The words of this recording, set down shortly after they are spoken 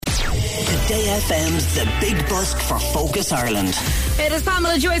Today FM's The Big Busk for Focus Ireland. It is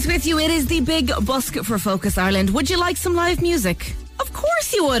Pamela Joyce with you. It is the Big Busk for Focus Ireland. Would you like some live music? Of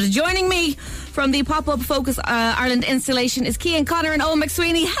course you would. Joining me from the pop-up Focus Ireland installation is Cian Connor and Owen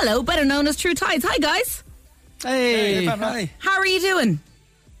McSweeney. Hello, better known as True Tides. Hi, guys. Hey, hi. How are you doing?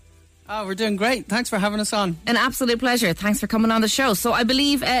 Oh, we're doing great. Thanks for having us on. An absolute pleasure. Thanks for coming on the show. So I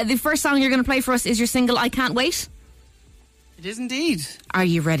believe the first song you're going to play for us is your single, I Can't Wait. It is indeed. Are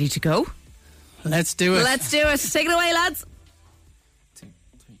you ready to go? Let's do it. Let's do it. Take it away, lads. 2,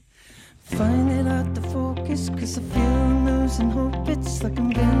 3. Finding out the focus, cause I feel I'm losing hope. It's like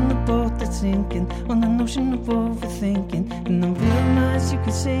I'm in a boat that's sinking on the notion of overthinking. And I realize you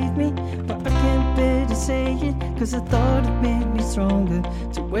can save me, but I can't bear to say it, cause I thought it made me stronger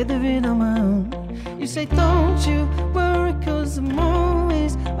to weather it on my own. You say don't you worry, cause I'm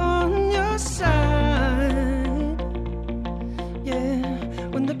always on your side. Yeah,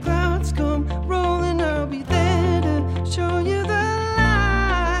 when the clouds come rolling, I'll be there to show you the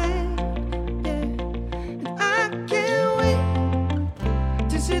light. Yeah, and I can't wait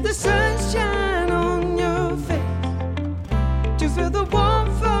to see the sunshine on your face, to feel the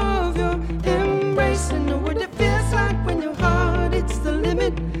warmth of your embrace, and know what it feels like when your heart hits the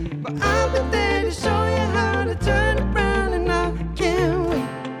limit. But I'll be there to show you how to turn around, and I can't wait.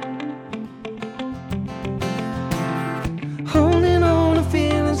 Holding on to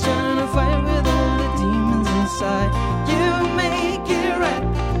feelings, trying to fight with all the demons inside. You make it right,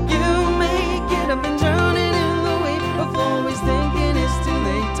 you make it. I've been drowning in the weight of always thinking it's too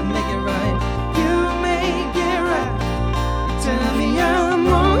late to make it right. You make it right. Tell me I'm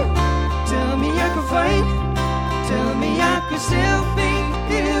wrong, tell me I can fight, tell me I could still be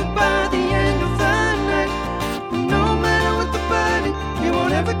here by the end of the night. No matter what the burden, you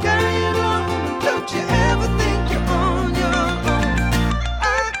won't ever carry it alone. Don't you ever think you're on your own.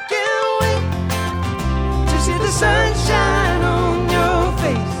 I can't wait to see the sunshine on your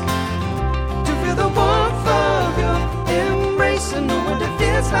face, to feel the warmth of your embrace, and know what it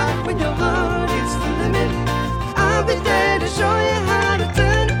feels like when your heart hits the limit. I'll be there to show you how to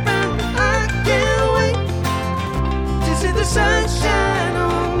turn it around. I can't wait to see the sunshine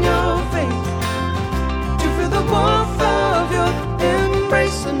on your face, to feel the warmth of your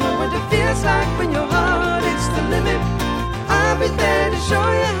embrace, and know what it feels like when your heart hits the limit. I'll be there to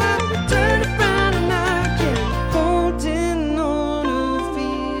show you how to turn it around, and I can't. Holding on to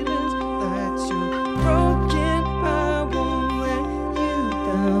feelings that you're broken, I won't let you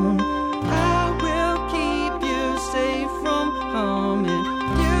down. I will keep you safe from harm, and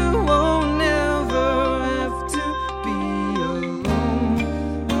you won't never have to be alone.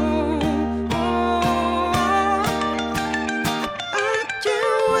 I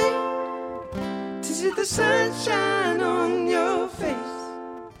can't wait to see the sunshine on your face,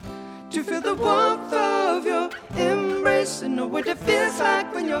 to feel the warmth of your embrace, and know what it feels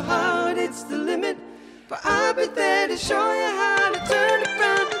like when your heart hits the limit. But I'll be there to show you how to turn it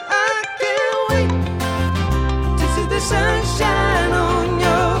around. I can't wait to see the sunshine on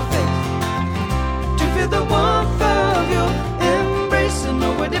your face, to feel the warmth of your embrace, and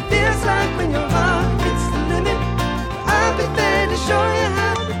know what it feels like when your heart hits the limit. I'll be there to show you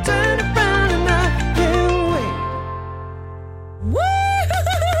how to turn it around, and I can't wait. Woo!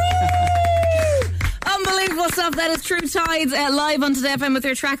 Unbelievable stuff. That is True Tides live on Today FM with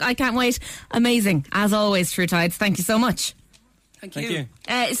their track I Can't Wait. Amazing. As always, True Tides. Thank you so much. Thank you.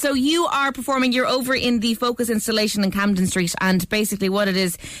 So you are performing, you're over in the Focus installation in Camden Street, and basically what it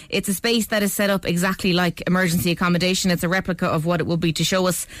is, it's a space that is set up exactly like emergency accommodation. It's a replica of what it will be, to show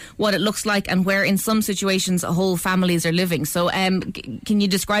us what it looks like and where in some situations whole families are living. So can you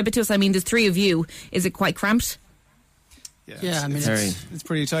describe it to us? I mean, there's three of you. Is it quite cramped? Yeah, I mean, it's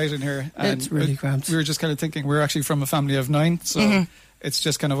pretty tight in here. And it's really cramped. We were just kind of thinking, we're actually from a family of 9, so it's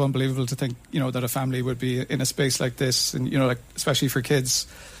just kind of unbelievable to think, that a family would be in a space like this, and, like, especially for kids,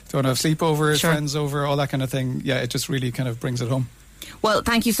 don't have sleepovers, friends over, all that kind of thing. Yeah, it just really kind of brings it home. Well,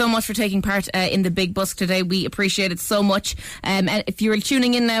 thank you so much for taking part in the Big Busk today. We appreciate it so much. And if you're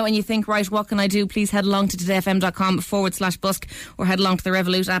tuning in now and you think, right, what can I do? Please head along to todayfm.com/busk, or head along to the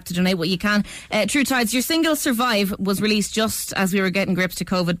Revolut app to donate what you can. True Tides, your single Survive was released just as we were getting grips to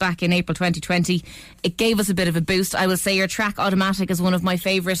COVID back in April 2020. It gave us a bit of a boost. I will say your track Automatic is one of my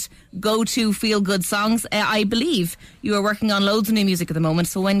favourite go-to feel-good songs. I believe you are working on loads of new music at the moment,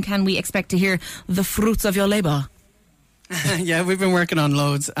 so when can we expect to hear the fruits of your labour? Yeah, we've been working on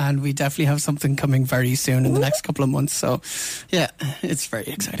loads, and we definitely have something coming very soon in the next couple of months. So, yeah, it's very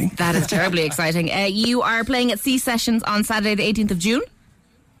exciting. That is terribly exciting. You are playing at C Sessions on Saturday the 18th of June?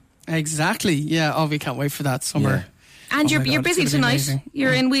 Exactly, yeah. Oh, we can't wait for that summer. And Oh my you're God, busy it's gonna be tonight. amazing.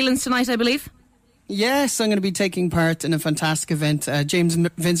 You're in Whelan's tonight, I believe. Yes, I'm going to be taking part in a fantastic event, Vincent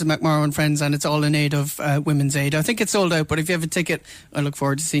McMorrow and Friends, and it's all in aid of Women's Aid. I think it's sold out, but if you have a ticket, I look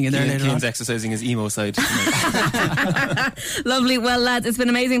forward to seeing you there later on. Cian's exercising his emo side. Lovely. Well, lads, it's been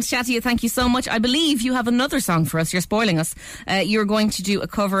amazing to chat to you. Thank you so much. I believe you have another song for us. You're spoiling us. You're going to do a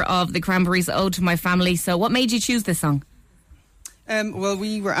cover of the Cranberries' Ode to My Family. So what made you choose this song? Well,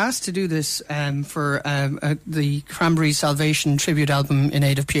 we were asked to do this for the Cranberries Salvation tribute album in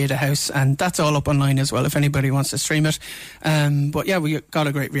aid of Pieta House, and that's all up online as well if anybody wants to stream it. But yeah, we got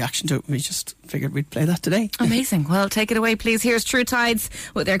a great reaction to it. We just figured we'd play that today. Amazing. Well, take it away, please. Here's True Tides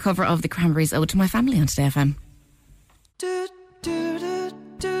with their cover of the Cranberries' Ode to My Family on Today FM. Do, do, do,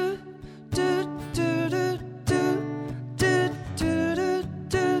 do, do, do, do, do, do, do, do,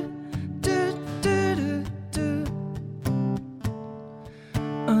 do.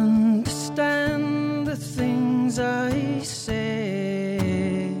 Understand the things I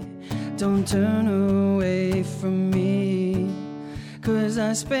say. Don't turn away from me, 'cause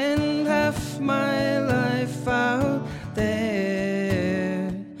I spend half my life out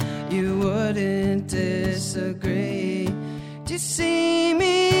there. You wouldn't disagree. Do you see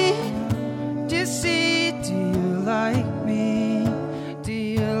me? Do you see? Do you like me? Do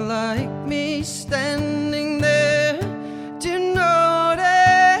you like me standing there? Do you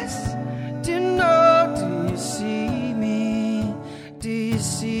notice? Do you know? Do you see me? Do you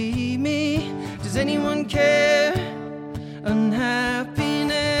see me? Does anyone care?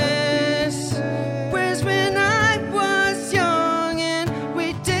 Unhappiness. Where's when I was young and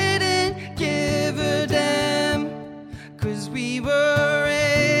we didn't give a damn, 'cause we were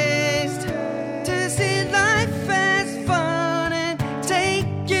raised to see life as fun and take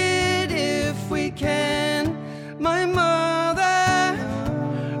it if we can. My mother,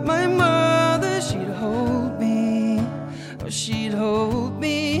 she'd hold me. Oh, she'd hold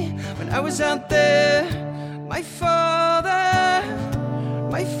me when I was out there. My father,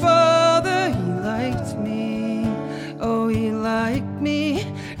 he liked me. Oh, he liked me.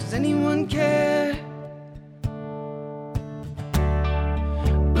 Does anyone care?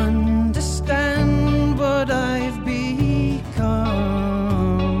 Understand what I've become.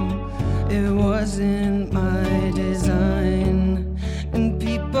 It wasn't my design, and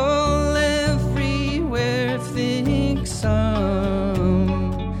people everywhere think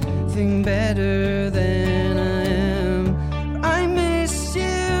something better than I am. I miss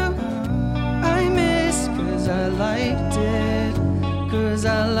you. I miss 'cause I liked it. 'Cause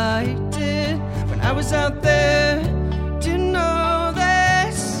I liked it when I was out there. Do you know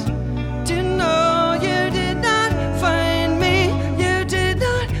this? Do you know you did not find me? You did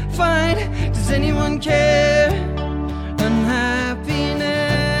not find. Does anyone care?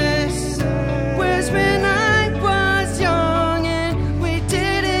 Unhappiness. Where's when I was young and we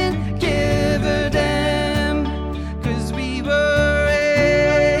didn't give a damn, 'cause we were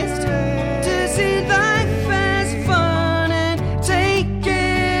raised to see life as fun and take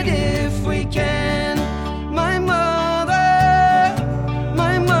it if we can. My mother,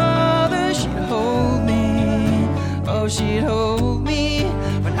 she'd hold me. Oh, she'd hold me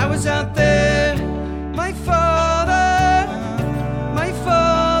when I was out there. My father,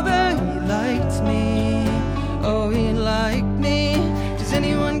 he liked me. Oh, he liked me. Does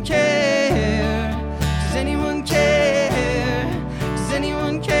anyone care? Does anyone care? Does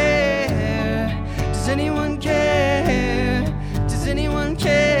anyone care? Does anyone care? Does anyone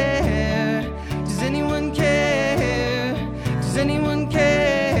care? Does anyone care? Does anyone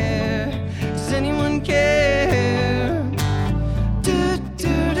care? Does anyone care? Do,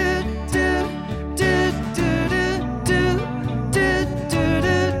 do, do, do, do, do, do, do, do,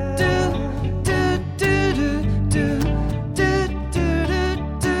 do, do, do,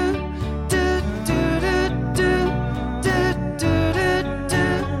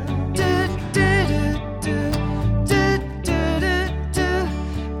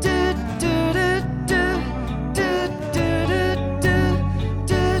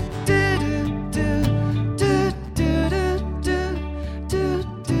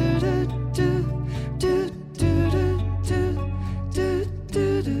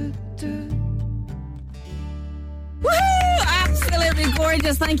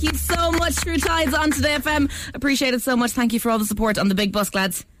 gorgeous. Thank you so much, True Tides on Today FM. Appreciate it so much. Thank you for all the support on the Big Busk,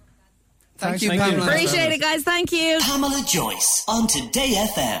 lads. Thank you, Thank you. Pamela. Appreciate it, guys. Thank you. Pamela Joyce on Today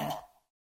FM.